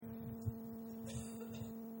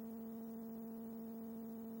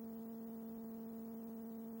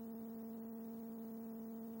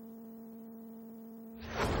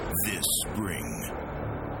this spring.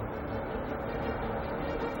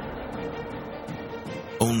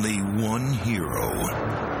 Only one hero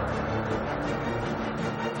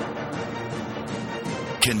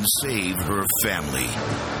can save her family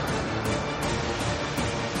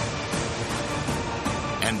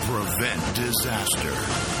and prevent disaster.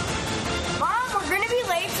 Mom, we're going to be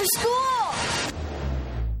late for school.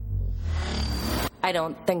 I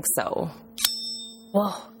don't think so.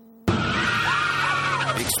 Whoa.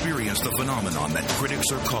 Experience the phenomenon that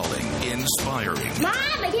critics are calling inspiring. Mom,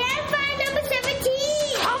 I can't find number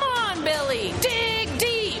 17. Come on, Billy. Dig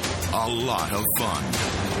deep. A lot of fun.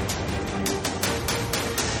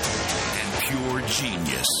 And pure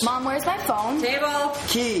genius. Mom, where's my phone? Table.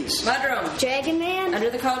 Keys. Mudroom. Dragon Man?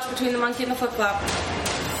 Under the couch between the monkey and the flip-flop.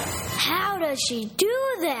 How does she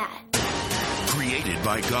do that? Created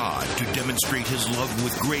by God to demonstrate his love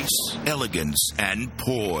with grace, elegance, and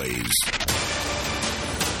poise.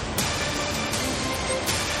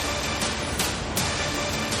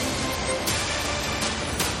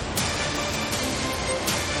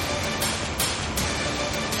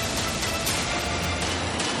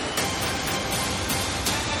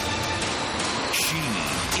 She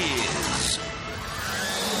is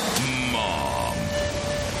Mom.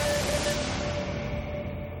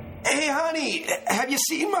 Hey, honey, have you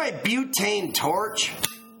seen my butane torch?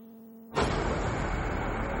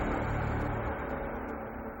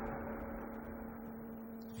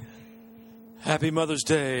 Happy Mother's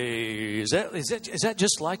Day. Is that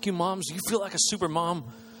just like you, moms? Do you feel like a super mom?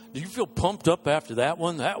 Do you feel pumped up after that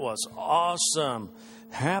one? That was awesome.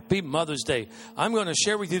 Happy Mother's Day. I'm going to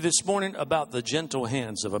share with you this morning about the gentle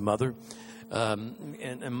hands of a mother.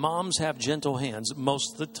 And moms have gentle hands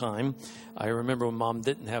most of the time. I remember when Mom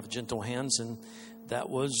didn't have gentle hands, and that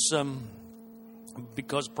was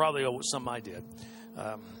because probably it was something I did.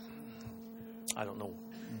 I don't know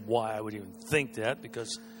why I would even think that,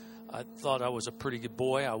 because I thought I was a pretty good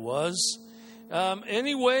boy. I was.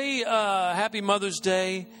 Anyway, happy Mother's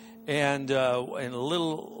Day. And a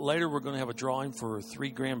little later, we're going to have a drawing for 3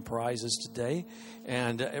 grand prizes today.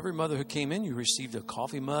 And every mother who came in, you received a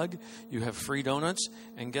coffee mug. You have free donuts.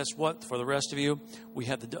 And guess what? For the rest of you, we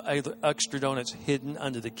have the extra donuts hidden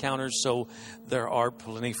under the counters. So there are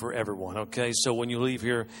plenty for everyone. Okay? So when you leave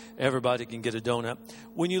here, everybody can get a donut.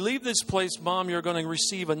 When you leave this place, Mom, you're going to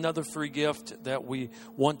receive another free gift that we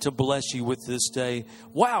want to bless you with this day.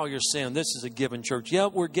 Wow, you're saying this is a giving church. Yeah,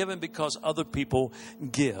 we're giving because other people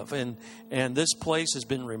give. And this place has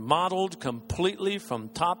been remodeled completely from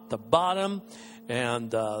top to bottom,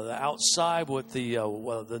 and the outside with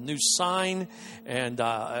the new sign, and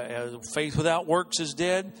faith without works is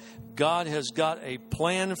dead. God has got a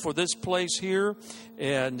plan for this place here,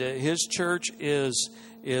 and His church is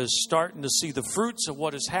starting to see the fruits of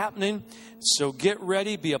what is happening. So get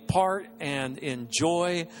ready, be a part, and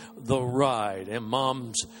enjoy the ride. And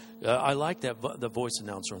moms, I like that the voice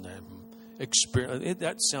announcer on that.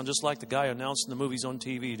 That sounds just like the guy announcing the movies on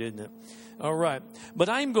TV, didn't it? All right. But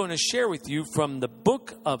I'm going to share with you from the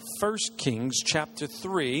book of 1 Kings, chapter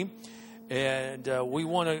 3. And we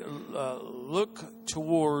want to look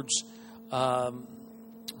towards, I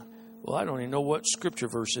don't even know what scripture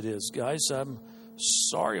verse it is, guys. I'm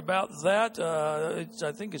sorry about that.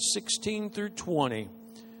 I think it's 16 through 20.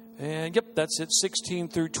 And, yep, that's it, 16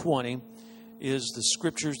 through 20. Is the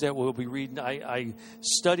scriptures that we'll be reading. I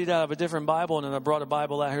studied out of a different Bible, and then I brought a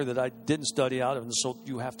Bible out here that I didn't study out of. And so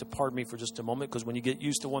you have to pardon me for just a moment, because when you get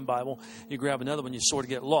used to one Bible, you grab another one, you sort of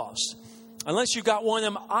get lost. Unless you got one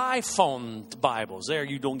of them iPhone Bibles. There,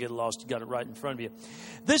 you don't get lost. You got it right in front of you.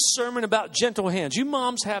 This sermon about gentle hands. You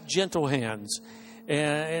moms have gentle hands.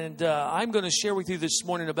 And I'm going to share with you this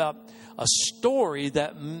morning about a story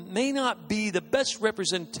that may not be the best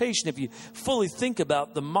representation if you fully think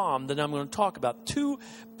about the mom that I'm going to talk about. 2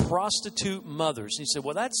 prostitute mothers. He said,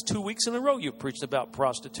 well, that's 2 weeks in a row you preached about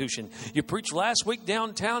prostitution. You preached last week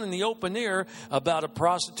downtown in the open air about a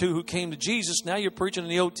prostitute who came to Jesus. Now you're preaching in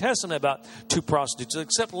the Old Testament about 2 prostitutes.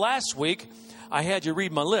 Except last week, I had you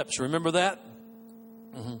read my lips. Remember that?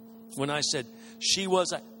 Mm-hmm. When I said, she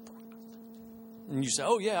was a... And you say,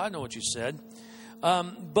 oh, yeah, I know what you said.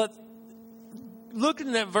 But looking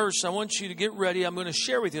at that verse, I want you to get ready. I'm going to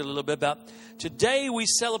share with you a little bit about today we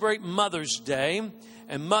celebrate Mother's Day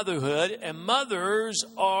and motherhood. And mothers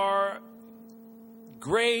are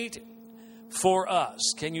great for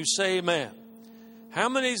us. Can you say amen? How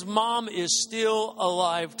many's mom is still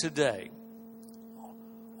alive today?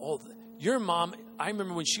 Oh, your mom, I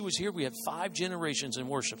remember when she was here, we had 5 generations in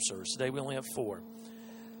worship service. Today we only have 4.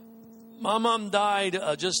 My mom died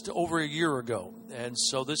just over a year ago. And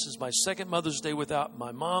so this is my second Mother's Day without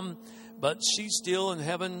my mom. But she's still in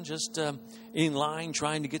heaven, just in line,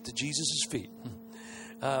 trying to get to Jesus' feet.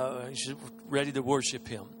 She's ready to worship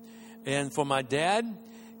him. And for my dad,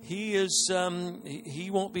 he is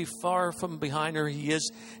he won't be far from behind her. He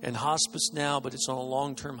is in hospice now, but it's on a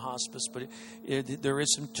long-term hospice. But there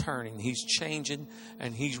is some turning. He's changing,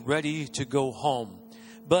 and he's ready to go home.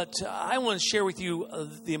 But I want to share with you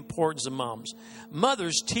the importance of moms.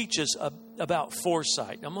 Mothers teach us about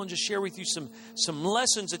foresight. I'm going to just share with you some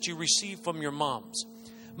lessons that you receive from your moms.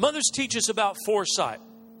 Mothers teach us about foresight.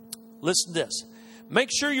 Listen to this. Make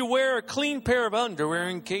sure you wear a clean pair of underwear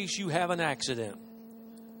in case you have an accident.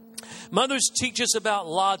 Mothers teach us about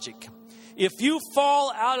logic. If you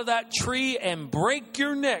fall out of that tree and break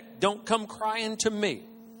your neck, don't come crying to me.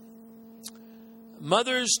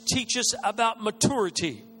 Mothers teach us about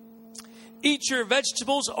maturity. Eat your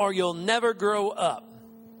vegetables or you'll never grow up.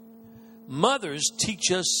 Mothers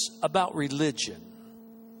teach us about religion.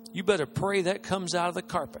 You better pray that comes out of the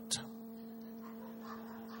carpet.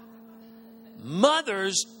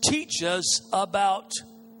 Mothers teach us about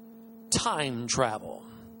time travel.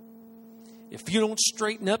 If you don't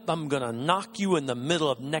straighten up, I'm going to knock you in the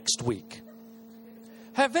middle of next week.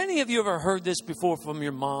 Have any of you ever heard this before from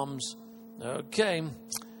your moms? Okay.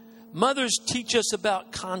 Mothers teach us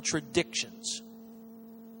about contradictions.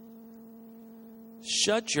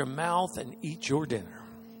 Shut your mouth and eat your dinner.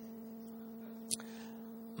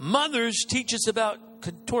 Mothers teach us about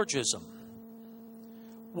contortism.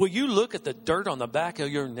 Will you look at the dirt on the back of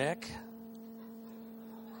your neck?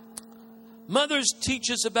 Mothers teach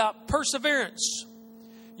us about perseverance.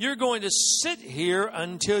 You're going to sit here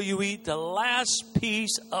until you eat the last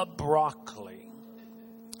piece of broccoli.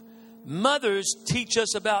 Mothers teach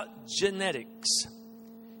us about genetics.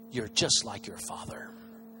 You're just like your father.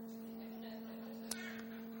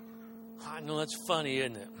 I know that's funny,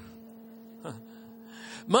 isn't it?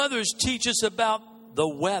 Mothers teach us about the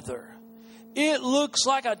weather. It looks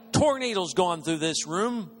like a tornado's gone through this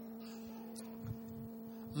room.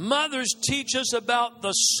 Mothers teach us about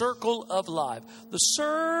the circle of life. The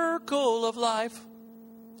circle of life.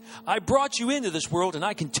 I brought you into this world and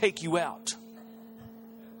I can take you out.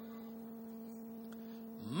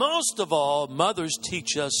 Most of all, mothers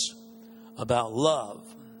teach us about love.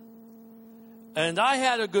 And I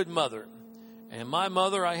had a good mother. And my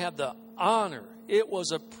mother, I had the honor. It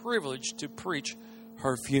was a privilege to preach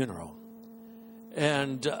her funeral.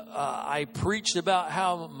 And I preached about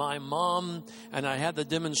how my mom, and I had the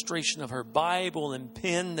demonstration of her Bible and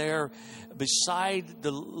pen there beside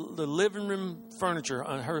the living room furniture,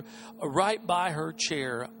 on her, right by her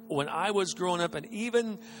chair when I was growing up. And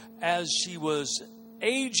even as she was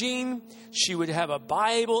aging, she would have a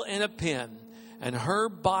Bible and a pen. And her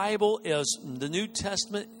Bible is the New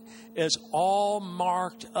Testament is all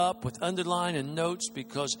marked up with underline and notes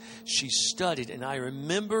because she studied. And I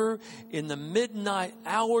remember in the midnight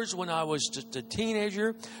hours when I was just a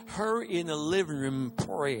teenager, her in the living room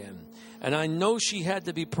praying. And I know she had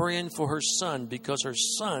to be praying for her son because her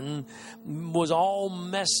son was all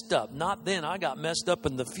messed up. Not then. I got messed up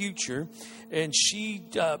in the future. And she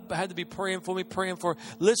had to be praying for me, praying for.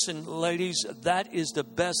 Listen, ladies, that is the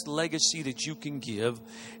best legacy that you can give.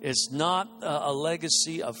 It's not a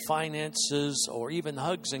legacy of finances or even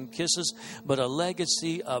hugs and kisses, but a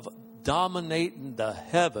legacy of dominating the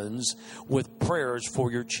heavens with prayers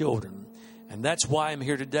for your children. And that's why I'm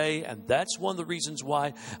here today. And that's one of the reasons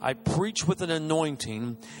why I preach with an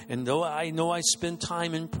anointing. And though I know I spend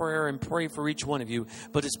time in prayer and pray for each one of you,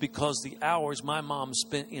 but it's because the hours my mom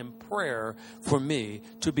spent in prayer for me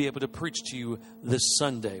to be able to preach to you this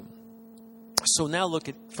Sunday. So now look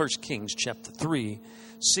at 1 Kings chapter 3,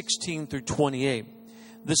 16 through 28.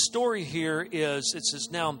 The story here is, it says,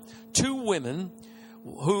 now 2 women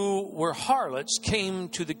who were harlots came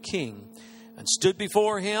to the king and stood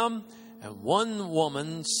before him. And one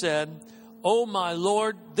woman said, "O my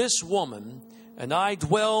Lord, this woman and I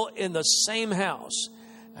dwell in the same house,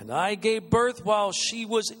 and I gave birth while she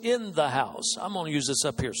was in the house." I'm going to use this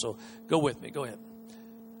up here, so go with me. Go ahead.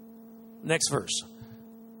 Next verse.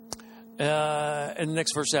 And the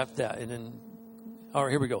next verse after that. And then, all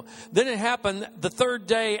right, here we go. Then it happened the 3rd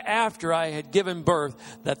day after I had given birth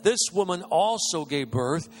that this woman also gave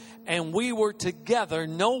birth, and we were together.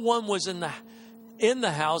 No one was in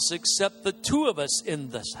the house except the 2 of us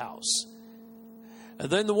in this house.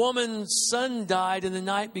 And then the woman's son died in the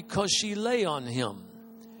night because she lay on him.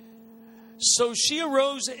 So she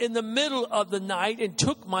arose in the middle of the night and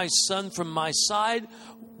took my son from my side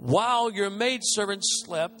while your maidservant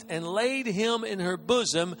slept, and laid him in her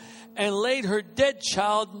bosom, and laid her dead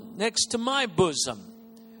child next to my bosom.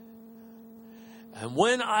 And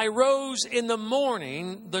when I rose in the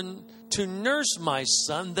morning to nurse my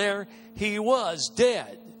son, there he was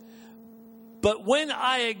dead. But when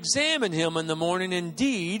I examined him in the morning,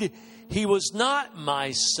 indeed, he was not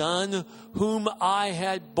my son whom I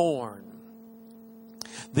had born.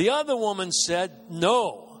 The other woman said,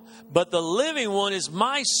 no, but the living one is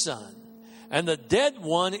my son, and the dead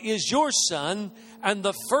one is your son. And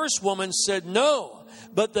the first woman said, no,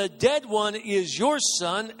 but the dead one is your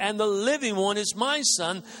son, and the living one is my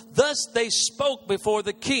son. Thus they spoke before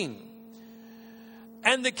the king.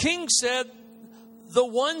 And the king said, the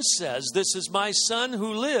one says, this is my son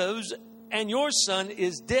who lives, and your son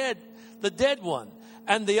is dead, the dead one.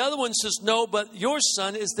 And the other one says, no, but your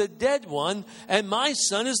son is the dead one, and my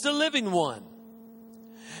son is the living one.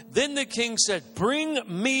 Then the king said, bring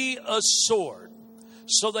me a sword.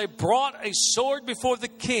 So they brought a sword before the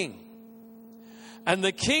king. And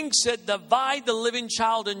the king said, divide the living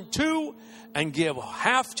child in two, and give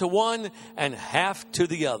half to one and half to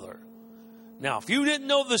the other. Now, if you didn't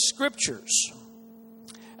know the scriptures,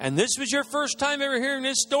 and this was your first time ever hearing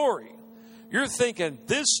this story, you're thinking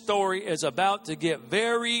this story is about to get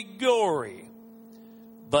very gory.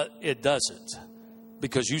 But it doesn't.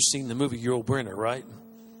 Because you've seen the movie Yul Brynner, right?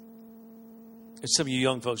 And some of you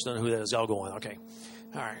young folks don't know who that is. I'll go on. Okay.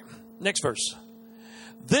 All right. Next verse.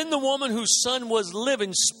 Then the woman whose son was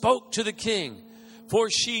living spoke to the king, for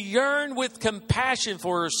she yearned with compassion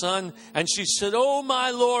for her son. And she said, oh,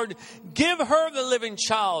 my Lord, give her the living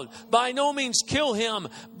child. By no means kill him.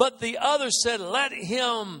 But the other said, let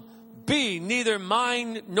him be neither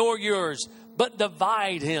mine nor yours, but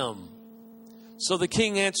divide him. So the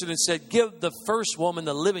king answered and said, give the first woman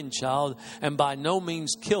the living child, and by no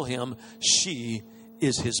means kill him. She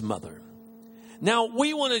is his mother. Now,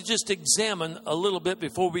 we want to just examine a little bit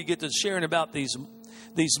before we get to sharing about these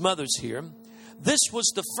mothers here. This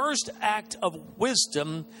was the first act of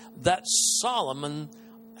wisdom that Solomon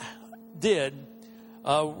did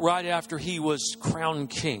right after he was crowned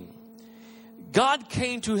king. God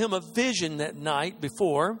came to him a vision that night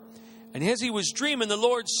before, and as he was dreaming, the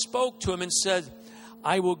Lord spoke to him and said,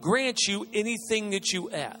 I will grant you anything that you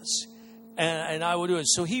ask, and I will do it.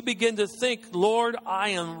 So he began to think, Lord, I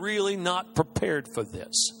am really not prepared for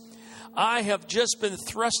this. I have just been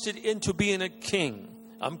thrusted into being a king.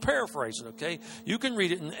 I'm paraphrasing, okay? You can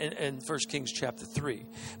read it in 1 Kings chapter 3.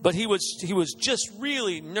 But he was just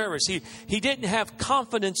really nervous. He didn't have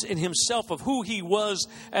confidence in himself of who he was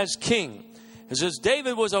as king. It says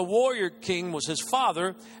David was a warrior king, was his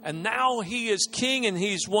father, and now he is king, and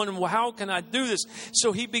he's wondering, well, how can I do this?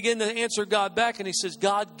 So he began to answer God back, and he says,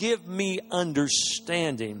 God, give me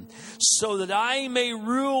understanding so that I may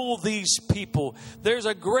rule these people. There's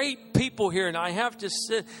a great people here, and I have to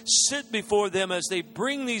sit before them as they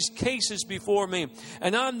bring these cases before me,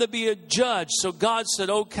 and I'm to be a judge. So God said,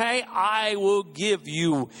 okay, I will give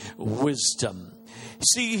you wisdom.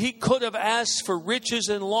 See, he could have asked for riches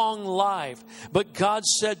and long life, but God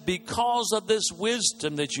said, because of this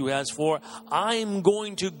wisdom that you asked for, I'm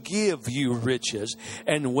going to give you riches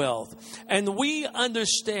and wealth. And we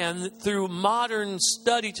understand through modern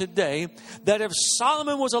study today that if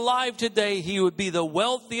Solomon was alive today, he would be the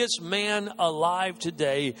wealthiest man alive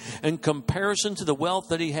today in comparison to the wealth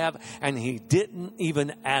that he had, and he didn't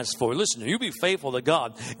even ask for it. Listen, you be faithful to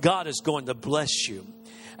God. God is going to bless you.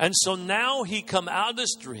 And so now he come out of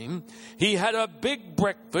this dream. He had a big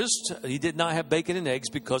breakfast. He did not have bacon and eggs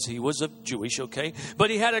because he was a Jewish, okay? But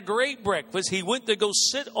he had a great breakfast. He went to go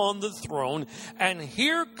sit on the throne. And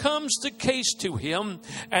here comes the case to him.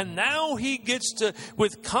 And now he gets to,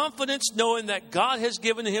 with confidence, knowing that God has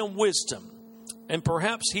given him wisdom. And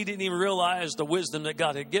perhaps he didn't even realize the wisdom that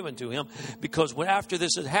God had given to him, because after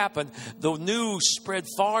this had happened, the news spread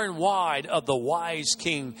far and wide of the wise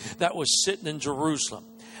king that was sitting in Jerusalem.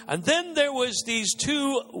 And then there was these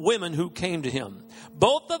two women who came to him.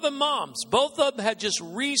 Both of them moms. Both of them had just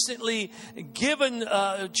recently given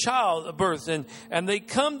childbirth. And they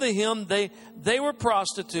come to him. They were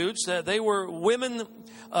prostitutes. They were women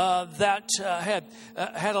that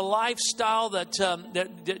had a lifestyle that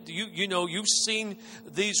you've seen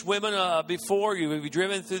these women before. You've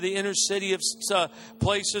driven through the inner city of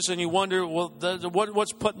places, and you wonder, well,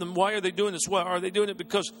 what's putting them? Why are they doing this? Well, are they doing it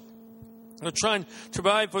because They're trying to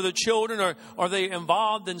provide for their children, or are they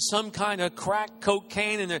involved in some kind of crack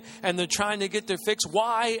cocaine and they're trying to get their fix?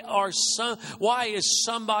 Why is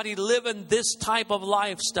somebody living this type of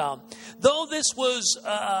lifestyle? Though this was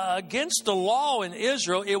against the law in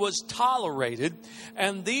Israel, it was tolerated.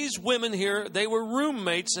 And these women here, they were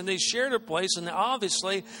roommates and they shared a place, and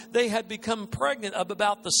obviously they had become pregnant at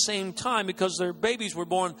about the same time because their babies were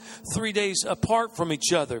born 3 days apart from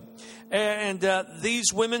each other. And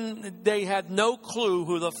these women, they had no clue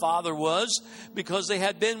who the father was because they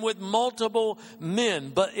had been with multiple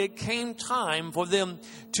men. But it came time for them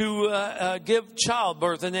to give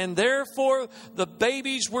childbirth. And then therefore the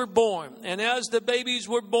babies were born. And as the babies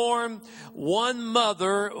were born, one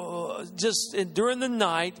mother, just during the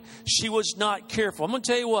night, she was not careful. I'm going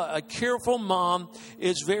to tell you what, a careful mom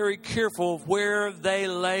is very careful where they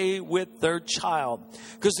lay with their child.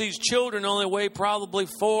 Because these children only weigh probably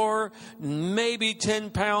 4, maybe 10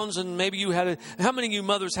 pounds, and maybe you had how many of you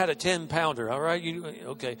mothers had a 10-pounder? All right,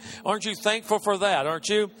 okay. Aren't you thankful for that? Aren't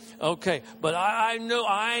you? Okay, but I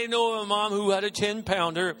know a mom who had a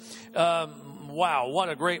 10-pounder. Wow, what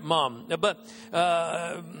a great mom! But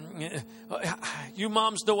you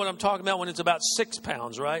moms know what I'm talking about when it's about 6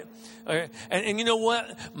 pounds, right? And you know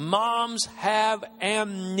what? Moms have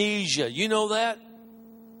amnesia. You know that?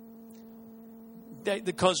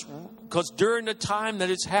 Because during the time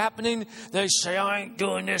that it's happening, they say, I ain't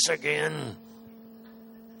doing this again.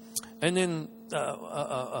 And then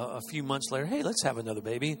a few months later, hey, let's have another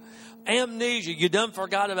baby. Amnesia. You done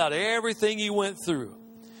forgot about everything you went through.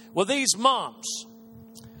 Well, these moms,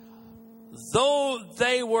 though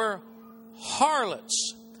they were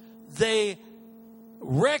harlots, they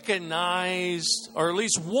recognized, or at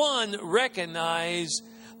least one recognized,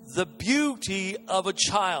 the beauty of a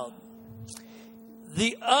child.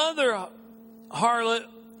 The other harlot,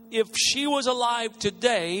 if she was alive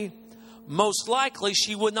today, most likely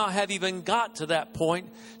she would not have even got to that point.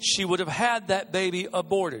 She would have had that baby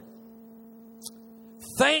aborted.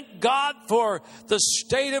 Thank God for the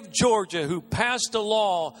state of Georgia who passed a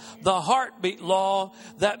law, the heartbeat law.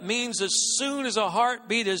 That means as soon as a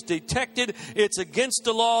heartbeat is detected, it's against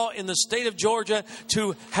the law in the state of Georgia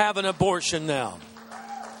to have an abortion now.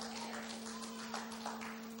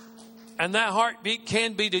 And that heartbeat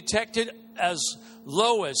can be detected as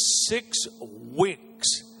low as 6 weeks.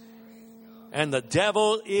 And the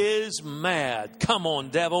devil is mad. Come on,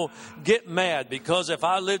 devil, get mad. Because if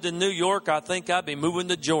I lived in New York, I think I'd be moving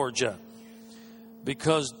to Georgia.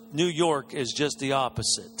 Because New York is just the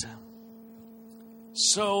opposite.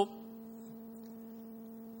 So,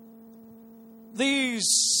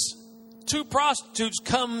 these 2 prostitutes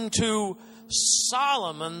come to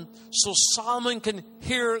Solomon so Solomon can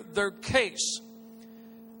hear their case.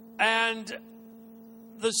 And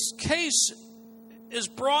this case is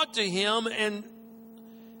brought to him,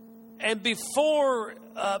 and before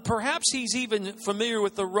perhaps he's even familiar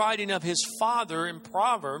with the writing of his father in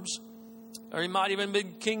Proverbs, or he might even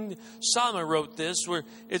been King Solomon wrote this, where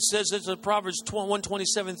it says, it's in Proverbs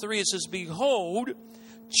 127:3, it says, behold,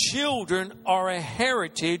 children are a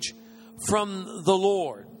heritage from the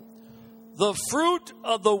Lord. The fruit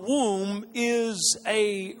of the womb is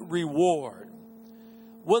a reward.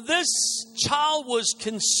 Well, this child was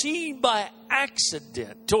conceived by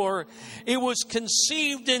accident, or it was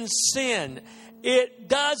conceived in sin. It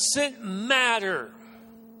doesn't matter.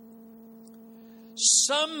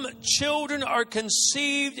 Some children are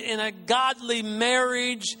conceived in a godly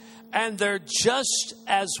marriage, and they're just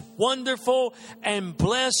as wonderful and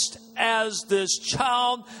blessed as this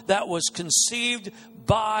child that was conceived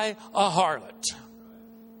by a harlot.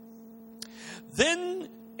 Then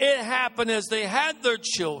it happened as they had their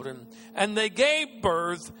children and they gave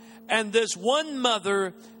birth, and this one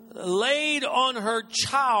mother laid on her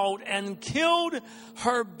child and killed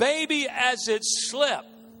her baby as it slept.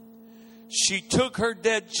 She took her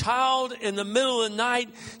dead child in the middle of the night.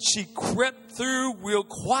 She crept through real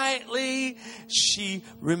quietly. She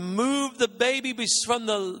removed the baby from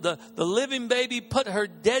the living baby, put her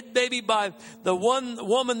dead baby by the one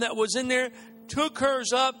woman that was in there, took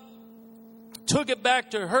hers up, took it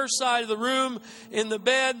back to her side of the room in the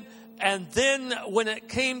bed. And then when it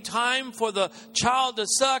came time for the child to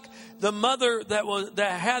suck, the mother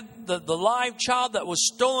that had the live child that was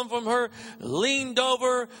stolen from her leaned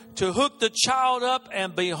over to hook the child up,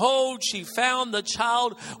 and behold, she found the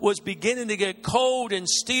child was beginning to get cold and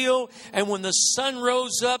still. And when the sun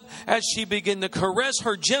rose up, as she began to caress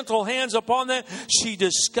her gentle hands upon that, she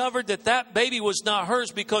discovered that baby was not hers,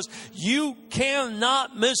 because you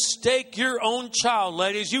cannot mistake your own child,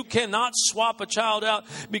 ladies. You cannot swap a child out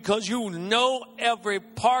because you know every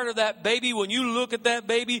part of that baby. When you look at that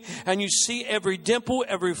baby and you see every dimple,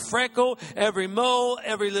 every freckle, every mole,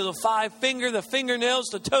 every little 5 finger, the fingernails,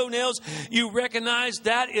 the toenails, you recognize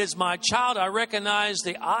that is my child. I recognize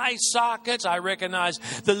the eye sockets. I recognize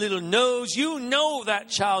the little nose. You know that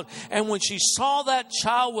child. And when she saw that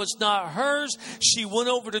child was not hers, she went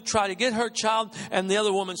over to try to get her child. And the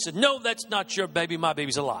other woman said, no, that's not your baby. My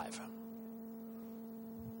baby's alive.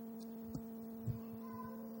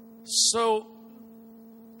 So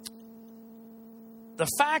the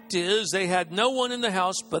fact is they had no one in the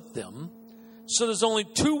house but them. So there's only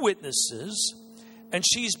 2 witnesses, and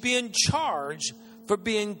she's being charged for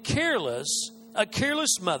being careless, a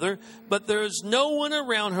careless mother, but there's no one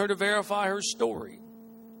around her to verify her story.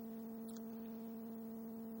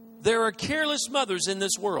 There are careless mothers in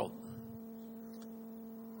this world.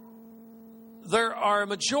 There are a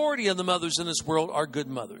majority of the mothers in this world are good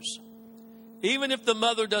mothers. Even if the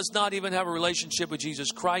mother does not even have a relationship with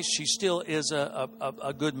Jesus Christ, she still is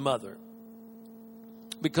a good mother.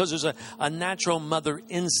 Because there's a natural mother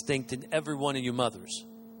instinct in every one of you mothers.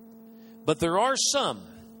 But there are some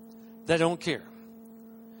that don't care.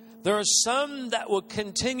 There are some that will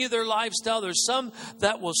continue their lifestyle. There's some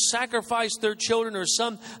that will sacrifice their children. There's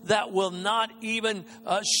some that will not even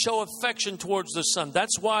show affection towards the son.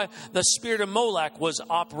 That's why the spirit of Moloch was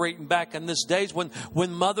operating back in this days when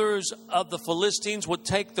mothers of the Philistines would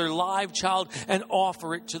take their live child and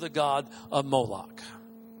offer it to the god of Moloch.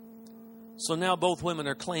 So now both women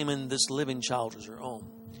are claiming this living child as her own.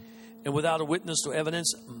 And without a witness or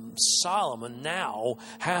evidence, Solomon now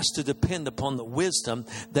has to depend upon the wisdom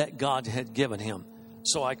that God had given him.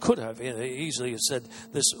 So I could have easily said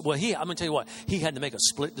this. Well, I'm going to tell you what. He had to make a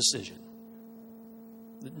split decision.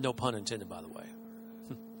 No pun intended, by the way.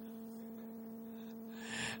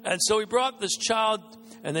 And so he brought this child,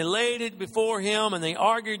 and they laid it before him, and they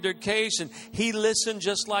argued their case, and he listened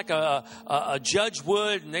just like a judge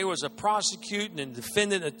would. And there was a prosecuting and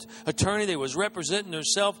defendant attorney that was representing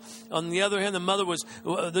herself. On the other hand,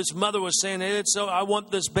 this mother was saying, hey, so I want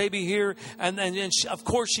this baby here. And she, of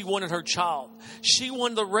course, she wanted her child. She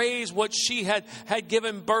wanted to raise what she had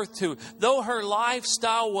given birth to. Though her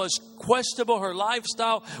lifestyle was questionable, her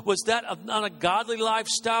lifestyle was that of not a godly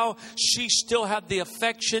lifestyle, she still had the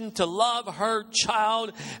affection to love her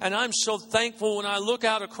child. And I'm so thankful when I look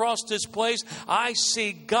out across this place, I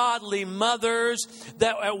see godly mothers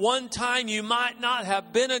that at one time you might not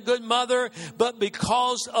have been a good mother, but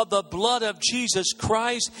because of the blood of Jesus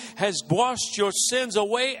Christ has washed your sins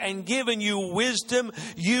away and given you wisdom,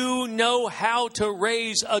 you know how to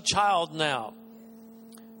raise a child now.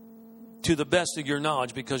 To the best of your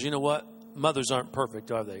knowledge, because you know what? Mothers aren't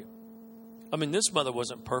perfect, are they? I mean, this mother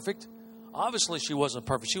wasn't perfect. Obviously, she wasn't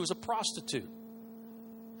perfect. She was a prostitute.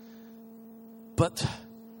 But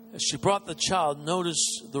as she brought the child,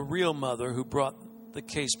 notice the real mother who brought the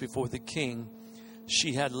case before the king.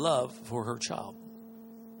 She had love for her child.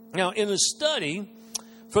 Now, in a study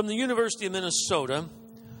from the University of Minnesota,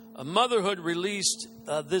 Motherhood released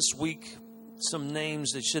this week some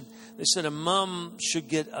names. They said a mom should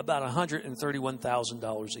get about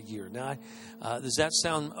 $131,000 a year. Now, does that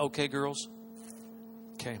sound okay, girls?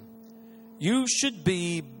 Okay. You should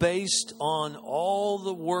be, based on all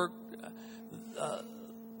the work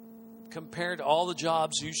compared to all the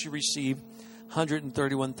jobs you should receive,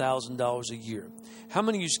 $131,000 a year. How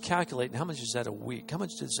many of you calculate, how much is that a week? How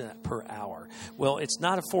much is that per hour? Well, it's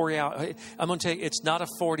not a 40-hour. I'm going to tell you, it's not a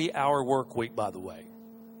 40-hour work week, by the way.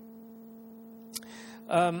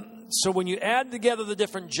 So when you add together the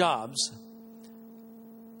different jobs,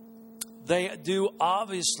 they do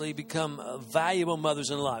obviously become valuable mothers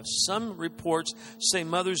in lives. Some reports say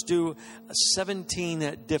mothers do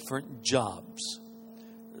 17 different jobs.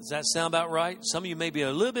 Does that sound about right? Some of you may be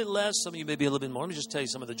a little bit less. Some of you may be a little bit more. Let me just tell you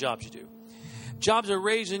some of the jobs you do. Jobs are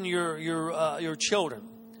raising your children.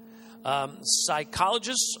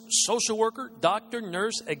 Psychologist, social worker, doctor,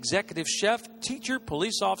 nurse, executive chef, teacher,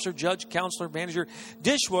 police officer, judge, counselor, manager,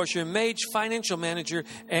 dishwasher, maid, financial manager,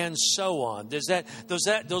 and so on. Does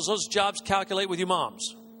those jobs calculate with you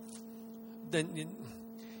moms? Then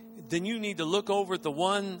you need to look over at the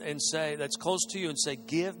one and say that's close to you and say,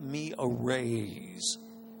 give me a raise.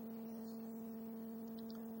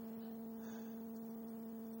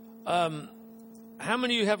 How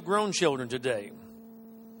many of you have grown children today?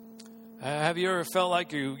 Have you ever felt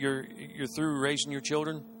like you're through raising your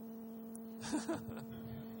children?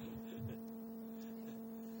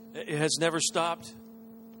 It has never stopped.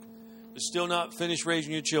 You're still not finished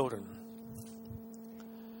raising your children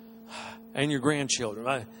and your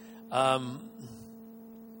grandchildren. I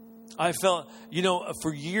I felt,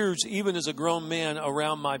 for years, even as a grown man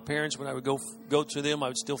around my parents, when I would go to them, I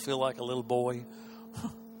would still feel like a little boy.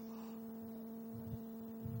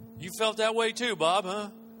 You felt that way too, Bob, huh?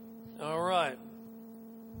 All right.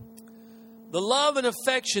 The love and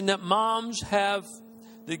affection that moms have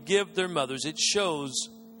that give their mothers, it shows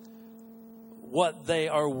what they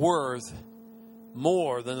are worth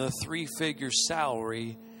more than a 3-figure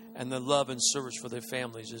salary, and the love and service for their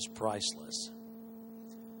families is priceless.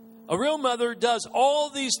 A real mother does all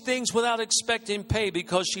these things without expecting pay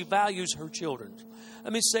because she values her children.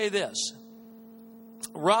 Let me say this.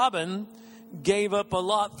 Robin gave up a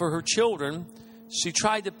lot for her children. She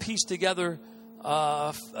tried to piece together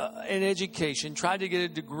an education, tried to get a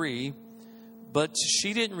degree, but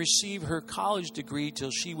she didn't receive her college degree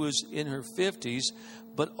till she was in her 50s.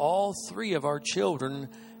 But all 3 of our children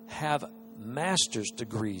have master's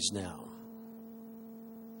degrees now.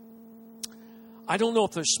 I don't know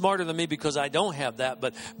if they're smarter than me because I don't have that,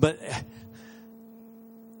 but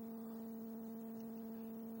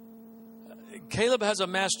Caleb has a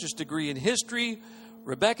master's degree in history.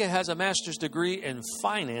 Rebecca has a master's degree in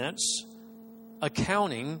finance,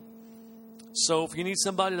 accounting. So if you need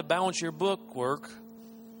somebody to balance your book work,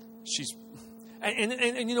 she's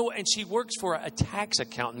and she works for a tax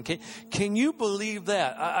accountant. Can you believe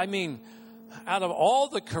that? I mean, out of all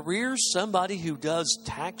the careers, somebody who does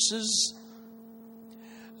taxes.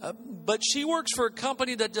 But she works for a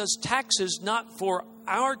company that does taxes, not for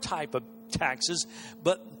our type of taxes,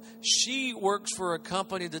 but she works for a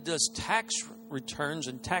company that does tax returns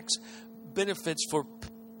and tax benefits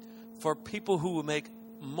for people who will make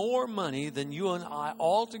more money than you and I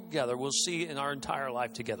all together will see in our entire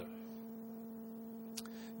life together.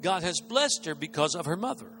 God has blessed her because of her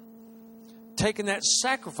mother, taking that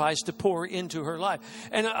sacrifice to pour into her life.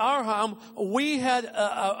 And at our home, we had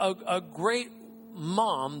a great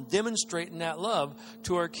mom demonstrating that love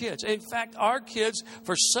to our kids. In fact, our kids,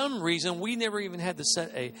 for some reason, we never even had to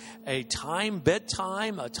set a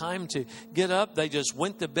bedtime, a time to get up. They just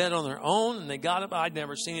went to bed on their own and they got up. I'd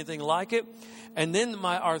never seen anything like it. And then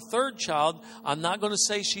our 3rd child, I'm not going to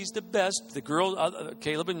say she's the best. The girl,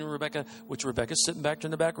 Caleb and Rebecca, which Rebecca's sitting back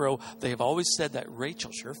in the back row, they have always said that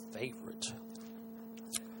Rachel's your favorite.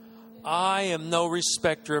 I am no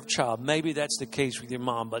respecter of child. Maybe that's the case with your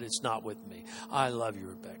mom, but it's not with me. I love you,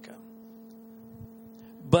 Rebecca.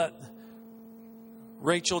 But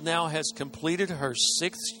Rachel now has completed her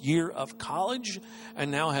 6th year of college and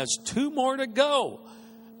now has 2 more to go.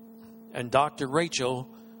 And Dr. Rachel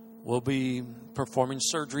will be performing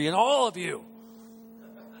surgery in all of you.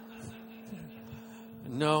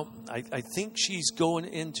 No, I think she's going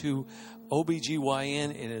into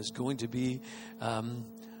OBGYN and is going to be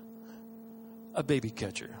a baby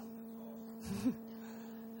catcher.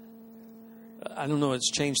 I don't know. It's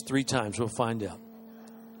changed 3 times. We'll find out.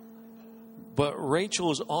 But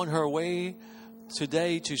Rachel is on her way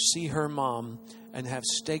today to see her mom and have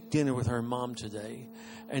steak dinner with her mom today.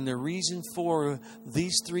 And the reason for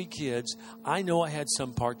these 3 kids, I know I had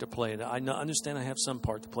some part to play in it. I understand I have some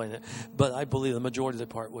part to play in it. But I believe the majority of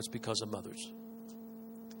the part was because of mothers.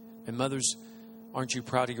 And mothers, aren't you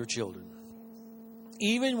proud of your children?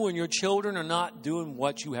 Even when your children are not doing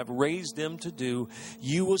what you have raised them to do,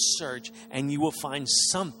 you will search and you will find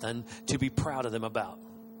something to be proud of them about.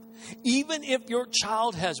 Even if your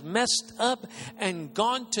child has messed up and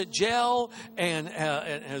gone to jail and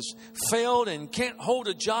has failed and can't hold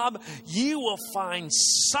a job, you will find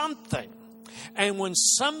something. And when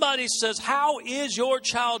somebody says, "How is your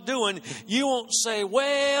child doing?" you won't say,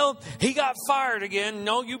 "Well, he got fired again."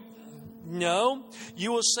 No,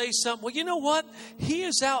 you will say something. "Well, you know what? He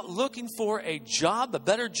is out looking for a job, a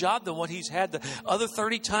better job than what he's had the other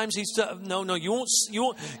 30 times he's done." No, you won't.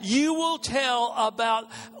 You will tell about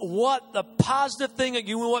what the positive thing that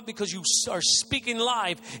you want because you are speaking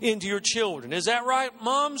life into your children. Is that right,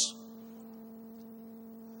 moms?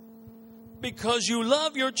 Because you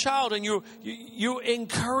love your child and you're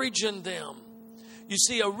encouraging them. You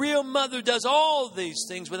see, a real mother does all these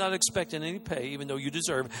things without expecting any pay, even though you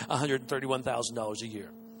deserve $131,000 a year.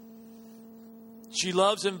 She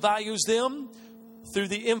loves and values them through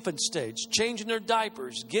the infant stage, changing their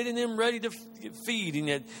diapers, getting them ready to feeding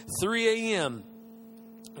at 3 a.m.,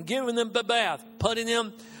 giving them a bath, putting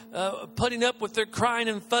up with their crying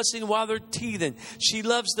and fussing while they're teething. She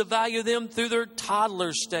loves to value them through their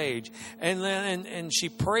toddler stage. And she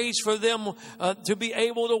prays for them to be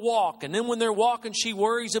able to walk. And then when they're walking, she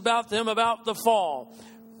worries about them about the fall.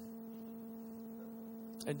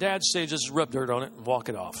 And Dad says, "Just rub dirt on it and walk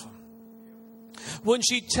it off." When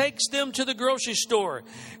she takes them to the grocery store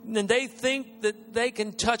and they think that they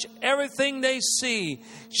can touch everything they see,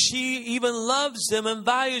 she even loves them and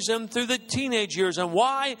values them through the teenage years. And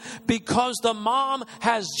why? Because the mom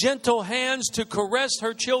has gentle hands to caress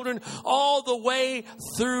her children all the way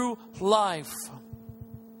through life.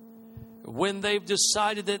 When they've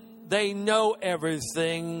decided that they know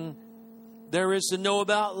everything there is to know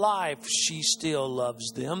about life, she still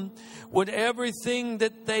loves them. When everything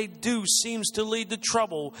that they do seems to lead to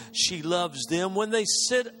trouble, she loves them. When they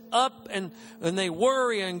sit up and they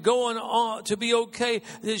worry and going on to be okay,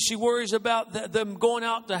 she worries about them going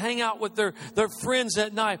out to hang out with their friends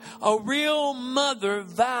at night. A real mother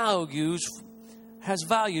has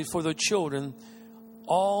value for their children.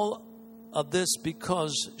 All of this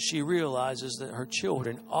because she realizes that her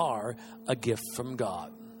children are a gift from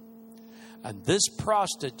God. And this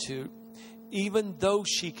prostitute, even though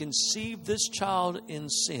she conceived this child in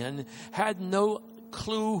sin, had no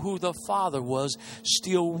clue who the father was,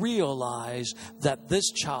 still realized that this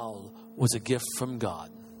child was a gift from God.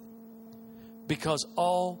 Because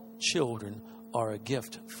all children are a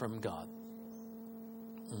gift from God.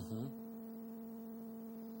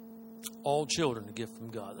 All children are a gift from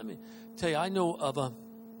God. Let me tell you, I know of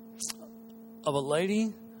a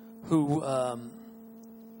lady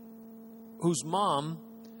whose mom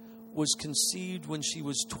was conceived when she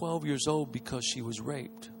was 12 years old because she was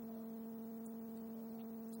raped.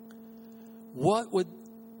 What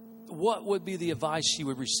would be the advice she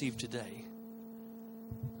would receive today?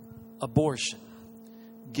 Abortion.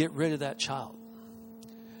 Get rid of that child.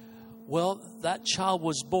 Well, that child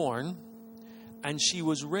was born and she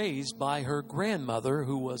was raised by her grandmother,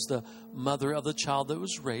 who was the mother of the child that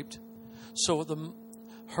was raped. So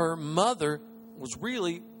her mother was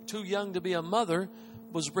really too young to be a mother,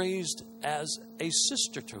 was raised as a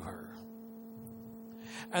sister to her.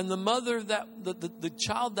 And the mother the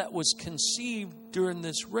child that was conceived during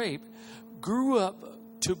this rape grew up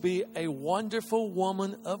to be a wonderful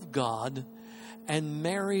woman of God and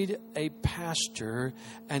married a pastor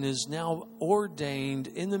and is now ordained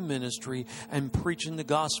in the ministry and preaching the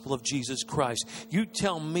gospel of Jesus Christ. You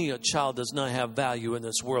tell me a child does not have value in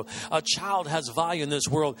this world. A child has value in this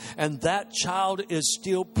world, and that child is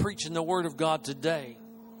still preaching the word of God today.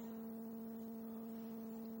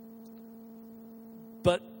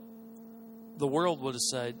 But the world would have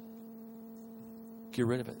said, get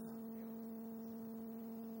rid of it.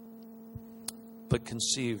 But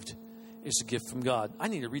conceived is a gift from God. I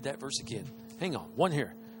need to read that verse again. Hang on. One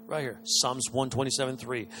here. Right here. Psalms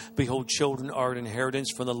 127:3. Behold, children are an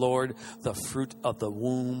inheritance from the Lord. The fruit of the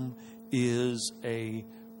womb is a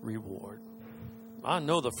reward. I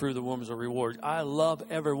know the fruit of the womb is a reward. I love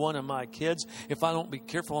every one of my kids. If I don't be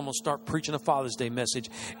careful, I'm going to start preaching a Father's Day message.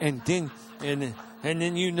 And then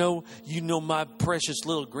you know my precious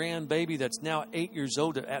little grandbaby that's now 8 years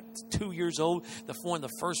old. At 2 years old, one of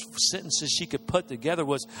the first sentences she could put together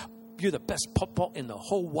was, "You're the best pawpaw in the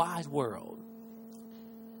whole wide world."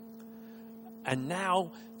 And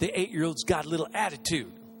now the 8-year-old's got a little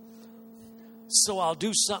attitude. So I'll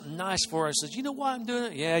do something nice for her. I says, "You know why I'm doing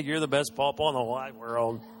it?" "Yeah, you're the best pawpaw in the wide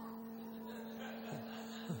world."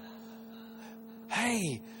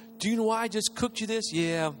 "Hey, do you know why I just cooked you this?"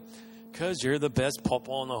 "Yeah, because you're the best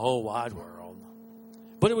pawpaw in the whole wide world."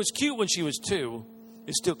 But it was cute when she was 2.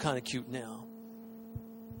 It's still kind of cute now.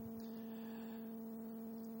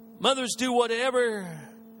 Mothers do whatever.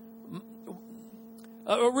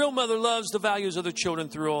 A real mother loves the values of their children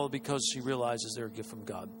through all because she realizes they're a gift from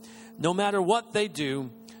God. No matter what they do,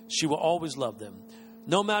 she will always love them.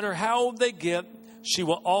 No matter how old they get, she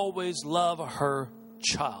will always love her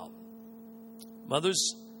child.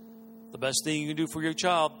 Mothers, the best thing you can do for your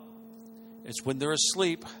child is when they're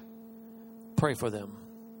asleep, pray for them.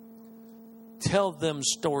 Tell them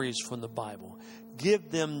stories from the Bible. Give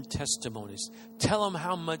them testimonies. Tell them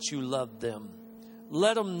how much you love them.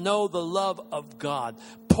 Let them know the love of God.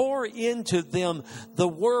 Pour into them the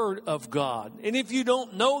Word of God. And if you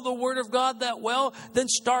don't know the Word of God that well, then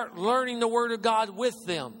start learning the Word of God with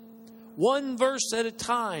them. One verse at a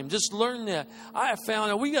time. Just learn that. I have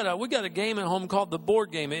found we got a game at home called the board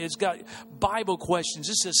game. It's got Bible questions.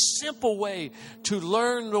 It's a simple way to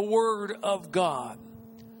learn the Word of God.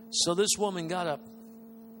 So this woman got up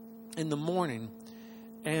in the morning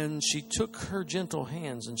and she took her gentle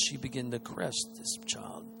hands and she began to caress this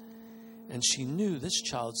child. And she knew this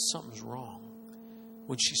child, something's wrong.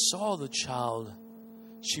 When she saw the child,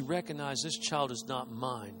 she recognized this child is not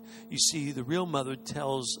mine. You see, the real mother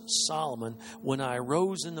tells Solomon, "When I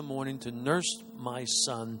arose in the morning to nurse my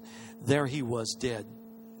son, there he was dead."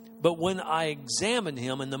 But when I examined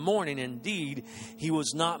him in the morning, indeed, he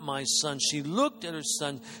was not my son. She looked at her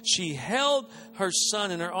son. She held her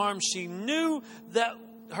son in her arms. She knew that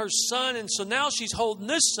her son, and so now she's holding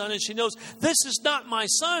this son, and she knows this is not my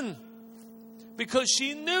son. Because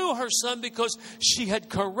she knew her son, because she had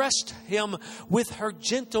caressed him with her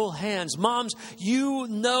gentle hands. Moms, you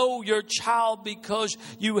know your child because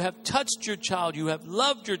you have touched your child. You have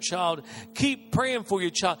loved your child. Keep praying for your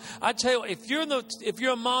child. I tell you, if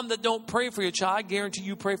you're a mom that don't pray for your child, I guarantee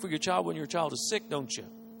you pray for your child when your child is sick, don't you?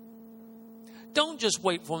 Don't just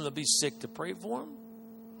wait for them to be sick to pray for them.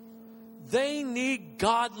 They need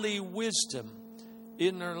godly wisdom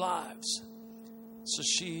in their lives. So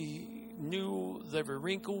she knew every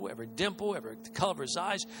wrinkle, every dimple, every color of his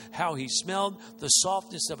eyes, how he smelled, the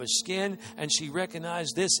softness of his skin, and she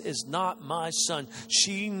recognized this is not my son.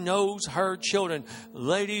 She knows her children.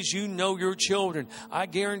 Ladies, you know your children. I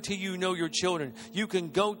guarantee you know your children. You can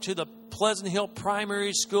go to the Pleasant Hill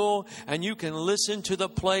Primary School and you can listen to the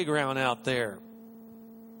playground out there.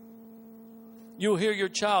 You'll hear your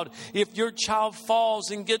child. If your child falls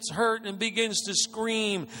and gets hurt and begins to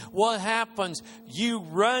scream, what happens? You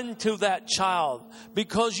run to that child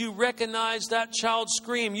because you recognize that child's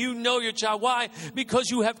scream. You know your child. Why? Because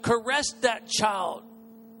you have caressed that child.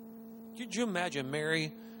 Could you imagine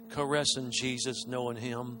Mary caressing Jesus, knowing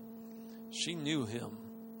him? She knew him.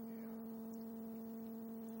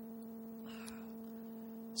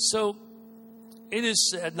 So it is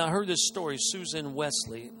said, and I heard this story, Susan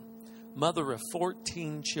Wesley, mother of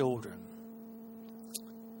 14 children,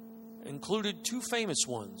 included two famous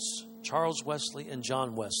ones, Charles Wesley and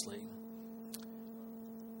John Wesley.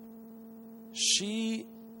 She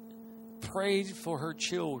prayed for her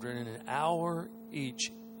children in an hour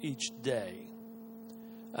each day.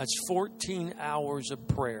 That's 14 hours of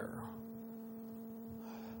prayer.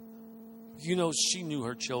 You know, she knew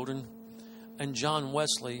her children. And John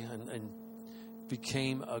Wesley and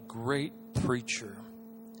became a great preacher.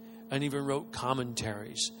 And even wrote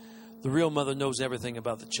commentaries. The real mother knows everything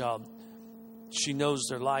about the child. She knows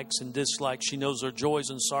their likes and dislikes. She knows their joys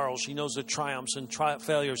and sorrows. She knows their triumphs and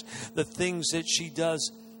failures. The things that she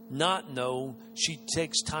does not know, she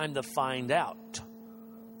takes time to find out.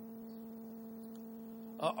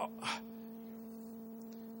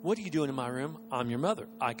 What are you doing in my room? I'm your mother.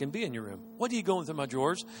 I can be in your room. What are you going through my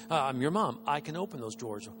drawers? I'm your mom. I can open those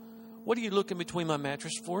drawers. What are you looking between my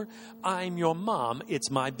mattress for? I'm your mom. It's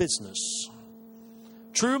my business.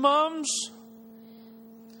 True, moms?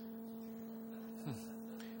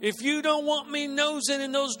 If you don't want me nosing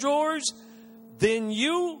in those drawers, then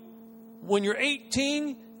you, when you're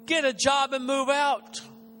 18, get a job and move out.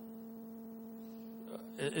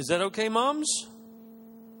 Is that okay, moms?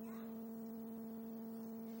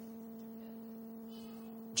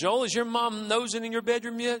 Joel, is your mom nosing in your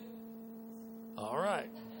bedroom yet? All right.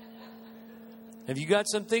 Have you got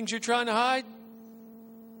some things you're trying to hide?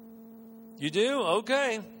 You do?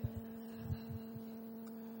 Okay.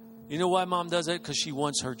 You know why mom does that? Because she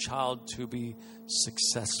wants her child to be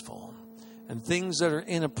successful. And things that are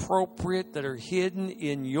inappropriate, that are hidden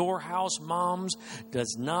in your house, moms,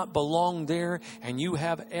 does not belong there. And you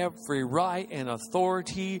have every right and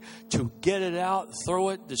authority to get it out, throw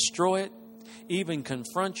it, destroy it, even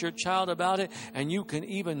confront your child about it. And you can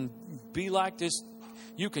even be like this.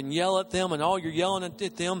 You can yell at them, and all you're yelling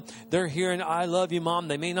at them, they're hearing, I love you, Mom.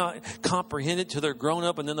 They may not comprehend it till they're grown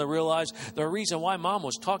up, and then they realize the reason why Mom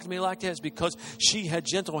was talking to me like that is because she had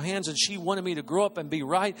gentle hands, and she wanted me to grow up and be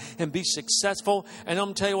right and be successful. And I'm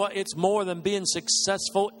going to tell you what, it's more than being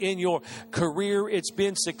successful in your career. It's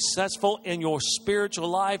being successful in your spiritual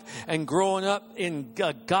life and growing up in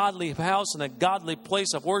a godly house and a godly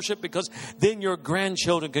place of worship, because then your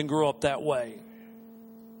grandchildren can grow up that way.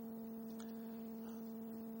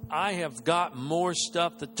 I have got more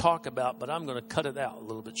stuff to talk about, but I'm going to cut it out a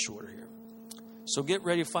little bit shorter here. So get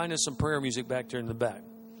ready to find us some prayer music back there in the back.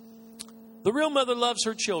 The real mother loves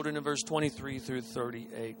her children in verse 23 through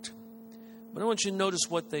 38. But I want you to notice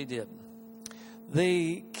what they did.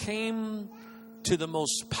 They came to the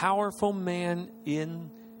most powerful man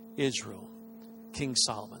in Israel, King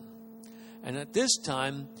Solomon. And at this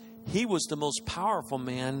time, he was the most powerful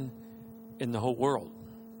man in the whole world.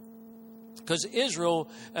 Because Israel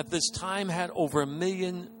at this time had over 1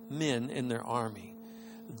 million men in their army.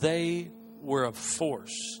 They were a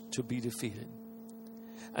force to be defeated.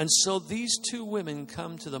 And so these two women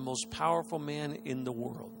come to the most powerful man in the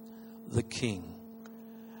world, the king.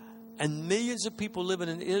 And millions of people living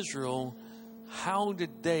in Israel, how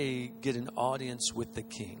did they get an audience with the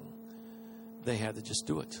king? They had to just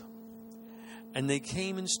do it. And they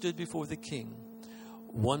came and stood before the king.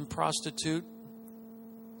 One prostitute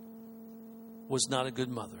was not a good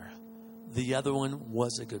mother. The other one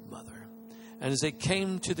was a good mother. And as they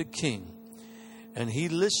came to the king, and he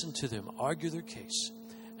listened to them argue their case,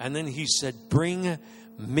 and then he said, bring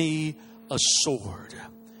me a sword.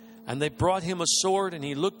 And they brought him a sword, and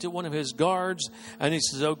he looked at one of his guards, and he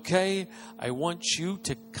says, okay, I want you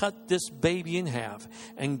to cut this baby in half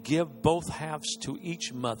and give both halves to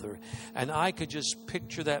each mother. And I could just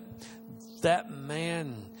picture that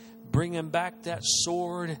man bringing back that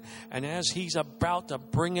sword, and as he's about to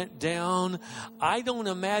bring it down, I don't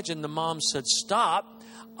imagine the mom said, stop.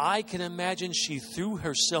 I can imagine she threw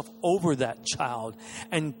herself over that child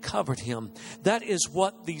and covered him. That is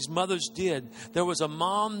what these mothers did. There was a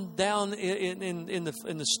mom down in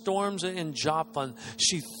the storms in Joplin.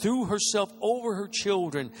 She threw herself over her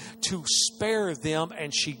children to spare them,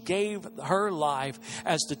 and she gave her life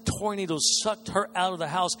as the tornadoes sucked her out of the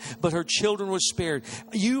house, but her children were spared.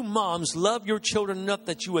 You moms love your children enough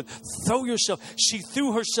that you would throw yourself. She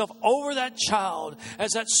threw herself over that child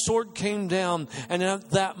as that sword came down, and at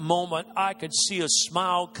that moment, I could see a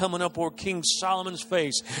smile coming up over King Solomon's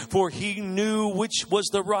face, for he knew which was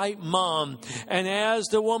the right mom. And as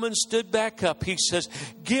the woman stood back up, he says,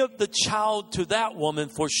 give the child to that woman,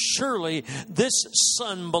 for surely this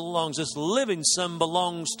living son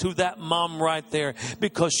belongs to that mom right there,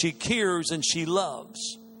 because she cares and she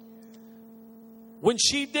loves. When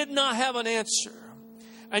she did not have an answer,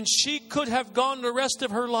 and she could have gone the rest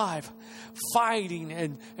of her life fighting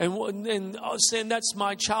and saying, that's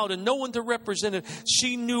my child, and no one to represent it.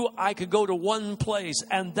 She knew, I could go to one place,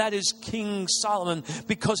 and that is King Solomon,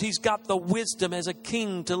 because he's got the wisdom as a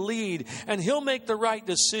king to lead, and he'll make the right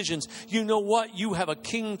decisions. You know what? You have a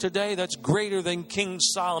king today that's greater than King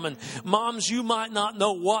Solomon. Moms, you might not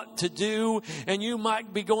know what to do, and you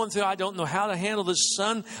might be going through, I don't know how to handle this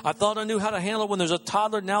son. I thought I knew how to handle it when there's a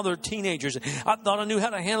toddler. Now they're teenagers. I thought I knew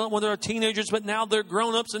how to handle it when they're teenagers, but now they're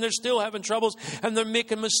grown-ups and they're still having troubles, and they're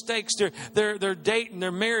making mistakes. They're dating,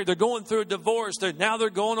 they're married, they're going through a divorce. Now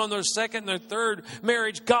they're going on their second and their third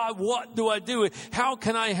marriage. God, what do I do? How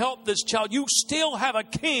can I help this child? You still have a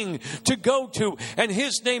king to go to, and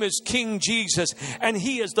his name is King Jesus, and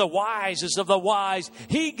he is the wisest of the wise.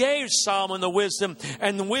 He gave Solomon the wisdom,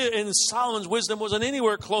 and Solomon's wisdom wasn't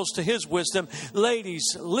anywhere close to his wisdom. Ladies,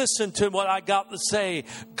 listen to what I got to say.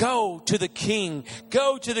 Go to the king.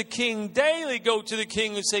 Go to the king. Daily go to the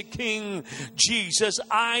king and say, King Jesus,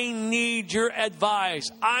 I need your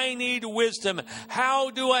advice. I need wisdom. How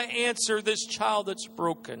do I answer this child that's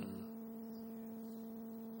broken?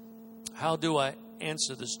 How do I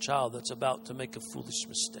answer this child that's about to make a foolish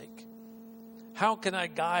mistake? How can I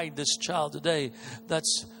guide this child today that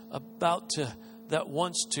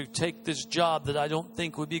wants to take this job that I don't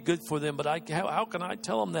think would be good for them, but how can I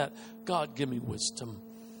tell them that? God, give me wisdom.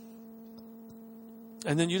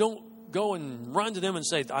 And then you don't go and run to them and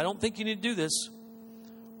say, I don't think you need to do this.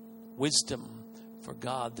 Wisdom for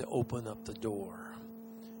God to open up the door.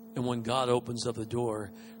 And when God opens up the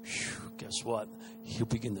door, guess what? He'll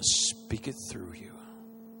begin to speak it through you.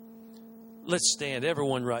 Let's stand,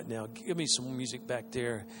 everyone, right now. Give me some music back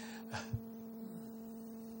there.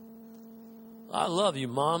 I love you,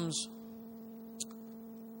 moms.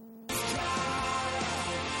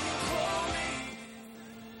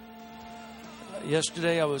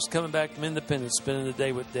 Yesterday, I was coming back from Independence, spending the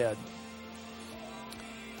day with Dad.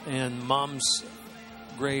 And Mom's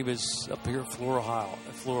grave is up here at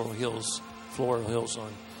Floral Hills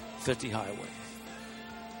on 50 Highway.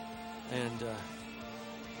 And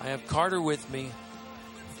I have Carter with me,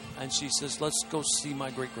 and she says, let's go see my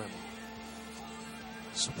great-grandma.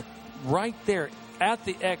 So right there at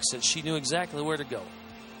the exit, she knew exactly where to go.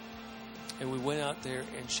 And we went out there,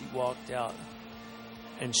 and she walked out.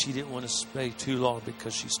 And she didn't want to stay too long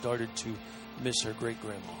because she started to miss her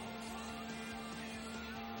great-grandma.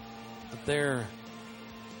 But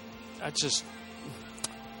that's just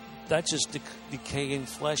decaying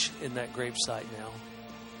flesh in that gravesite now.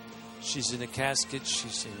 She's in a casket.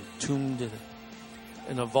 She's entombed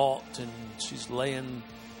in a vault, and she's laying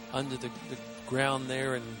under the ground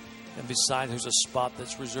there. And beside her's a spot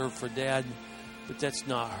that's reserved for Dad, but that's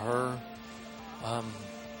not her.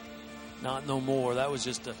 Not no more. That was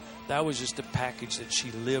just a package that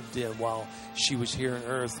she lived in while she was here on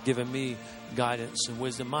earth, giving me guidance and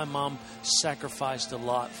wisdom. My mom sacrificed a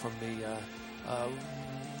lot for me.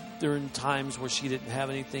 During times where she didn't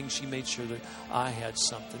have anything, she made sure that I had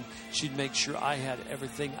something. She'd make sure I had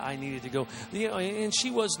everything I needed to go. You know, and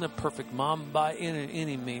she wasn't a perfect mom by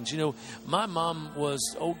any means. You know, my mom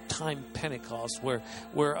was old time Pentecost, where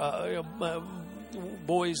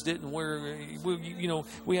boys didn't wear,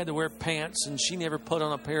 we had to wear pants, and she never put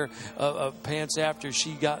on a pair of pants after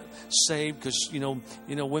she got saved because,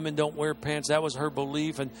 women don't wear pants. That was her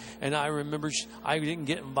belief. And I remember I didn't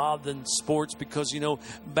get involved in sports because,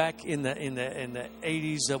 back in the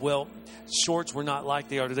 80s, shorts were not like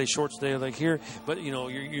they are today. Shorts, they are like here, but,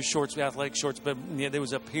 your shorts, athletic shorts, but they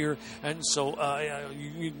was up here. And so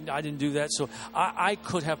I didn't do that. So I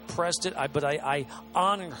could have pressed it, but I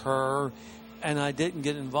honored her, and I didn't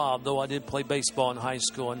get involved, though I did play baseball in high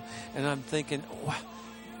school. And I'm thinking,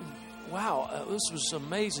 wow, this was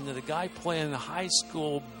amazing that a guy playing in a high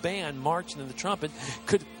school band, marching in the trumpet,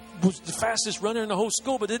 was the fastest runner in the whole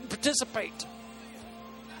school, but didn't participate.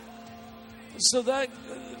 So that,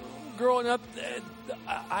 growing up,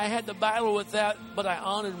 I had to battle with that, but I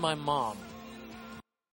honored my mom.